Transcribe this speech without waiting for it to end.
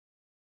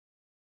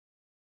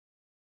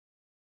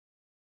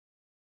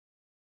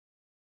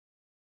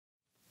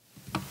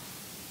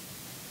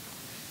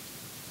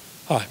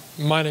Hi,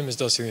 my name is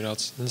Dusty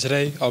Leenhouts, and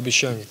today I'll be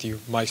sharing with you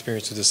my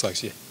experience with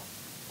dyslexia.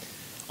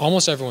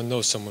 Almost everyone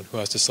knows someone who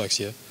has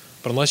dyslexia,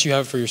 but unless you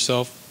have it for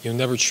yourself, you'll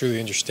never truly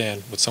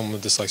understand what someone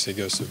with dyslexia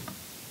goes through.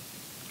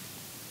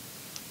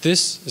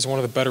 This is one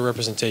of the better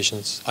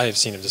representations I have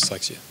seen of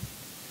dyslexia.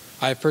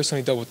 I have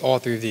personally dealt with all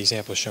three of the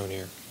examples shown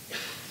here.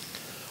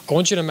 I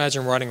want you to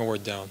imagine writing a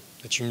word down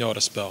that you know how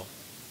to spell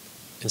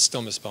and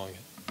still misspelling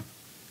it.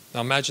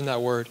 Now imagine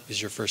that word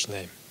is your first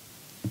name.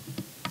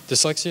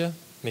 Dyslexia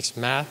makes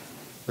math,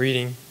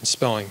 reading, and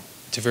spelling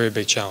into very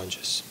big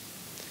challenges.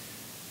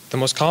 The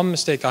most common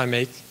mistake I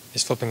make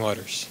is flipping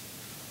letters.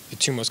 The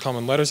two most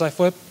common letters I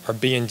flip are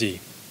B and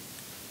D.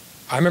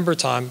 I remember a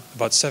time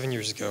about 7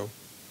 years ago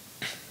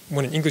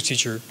when an English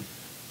teacher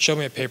showed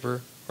me a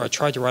paper where I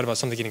tried to write about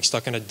something getting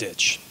stuck in a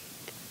ditch.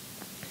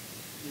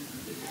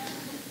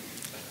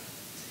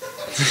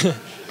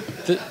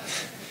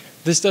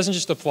 This doesn't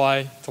just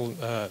apply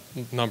to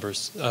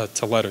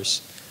to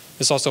letters.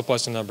 This also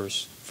applies to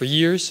numbers. For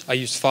years, I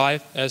used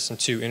 5, S, and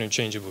 2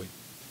 interchangeably.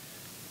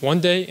 One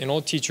day, an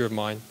old teacher of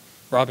mine,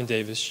 Robin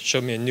Davis,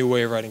 showed me a new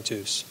way of writing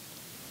 2s.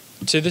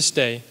 To this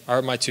day, I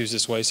write my 2s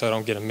this way so I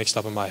don't get them mixed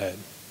up in my head.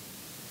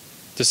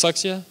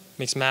 Dyslexia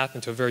makes math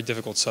into a very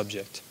difficult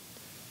subject.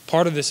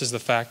 Part of this is the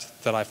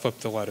fact that I flip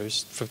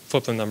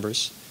the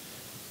numbers,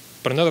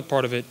 but another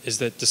part of it is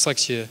that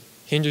dyslexia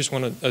hinders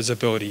one's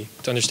ability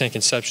to understand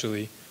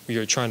conceptually what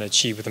you're trying to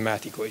achieve with a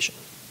math equation.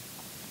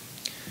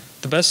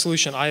 The best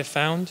solution I have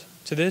found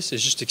to this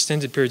is just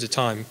extended periods of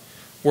time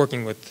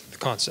working with the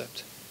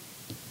concept.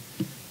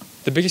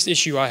 The biggest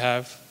issue I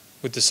have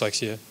with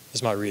dyslexia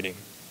is my reading.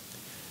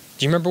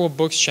 Do you remember what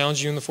books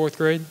challenged you in the 4th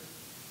grade?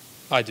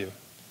 I do.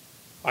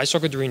 I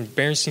struggled to read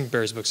Berenstain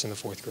Bears books in the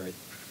 4th grade.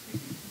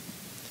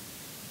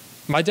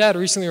 My dad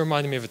recently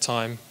reminded me of a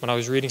time when I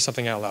was reading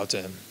something out loud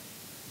to him.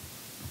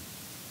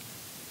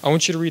 I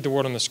want you to read the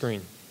word on the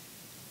screen.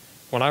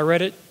 When I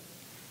read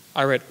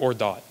or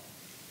dot.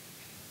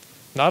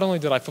 Not only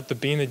did I flip the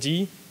B and the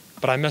D,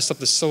 but I messed up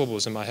the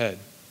syllables in my head.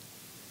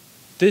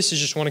 This is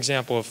just one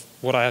example of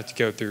what I have to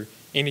go through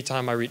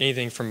anytime I read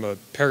anything from a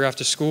paragraph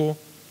to school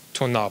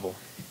to a novel.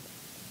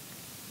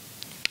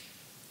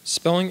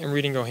 Spelling and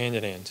reading go hand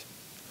in hand.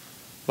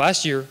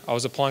 Last year, I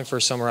was applying for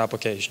a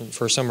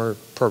summer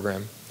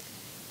program.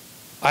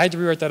 I had to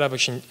rewrite that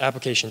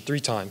application 3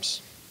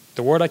 times.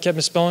 The word I kept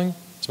misspelling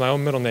was my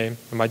own middle name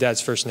and my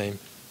dad's first name,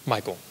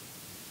 Michael.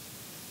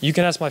 You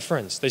can ask my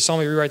friends. They saw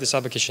me rewrite this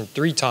application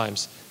 3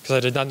 times because I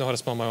did not know how to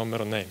spell my own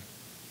middle name.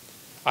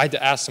 I had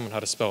to ask someone how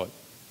to spell it.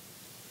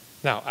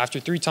 Now, after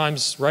 3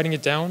 times writing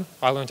it down,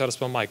 I learned how to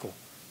spell Michael.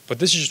 But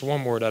this is just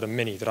one word out of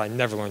many that I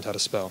never learned how to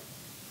spell.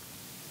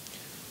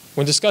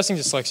 When discussing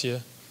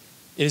dyslexia,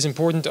 it is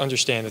important to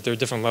understand that there are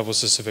different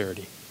levels of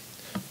severity.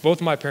 Both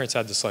of my parents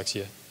had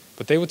dyslexia,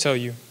 but they will tell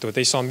you that what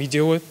they saw me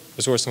deal with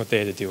was worse than what they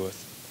had to deal with.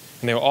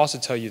 And they will also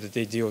tell you that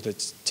they deal with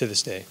it to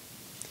this day.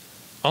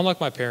 Unlike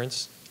my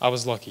parents, I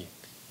was lucky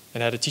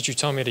and had a teacher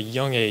tell me at a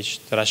young age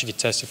that I should get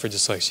tested for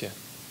dyslexia.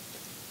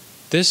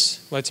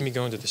 This led to me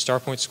going to the Star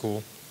Point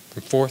School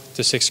from 4th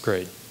to 6th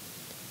grade.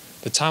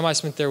 The time I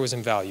spent there was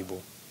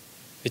invaluable.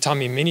 It taught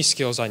me many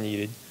skills I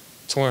needed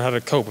to learn how to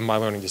cope with my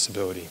learning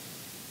disability.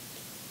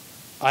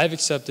 I have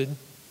accepted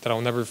that I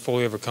will never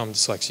fully overcome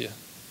dyslexia,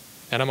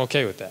 and I'm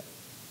okay with that.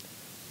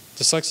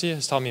 Dyslexia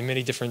has taught me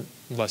many different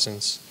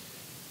lessons.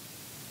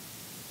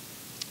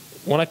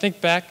 When I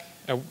think back,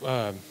 there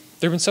have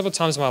been several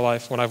times in my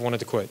life when I've wanted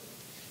to quit.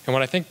 And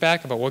when I think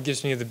back about what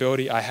gives me the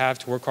ability I have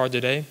to work hard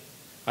today,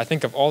 I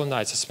think of all the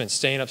nights I spent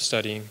staying up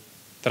studying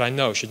that I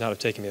know should not have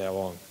taken me that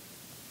long.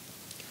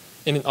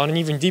 And on an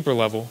even deeper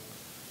level,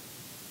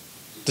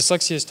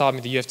 dyslexia has taught me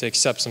that you have to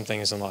accept some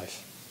things in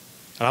life.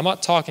 And I'm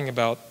not talking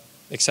about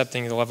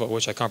accepting the level at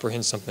which I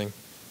comprehend something,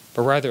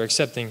 but rather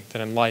accepting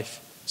that in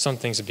life, some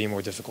things would be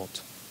more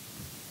difficult.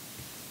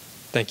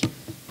 Thank you.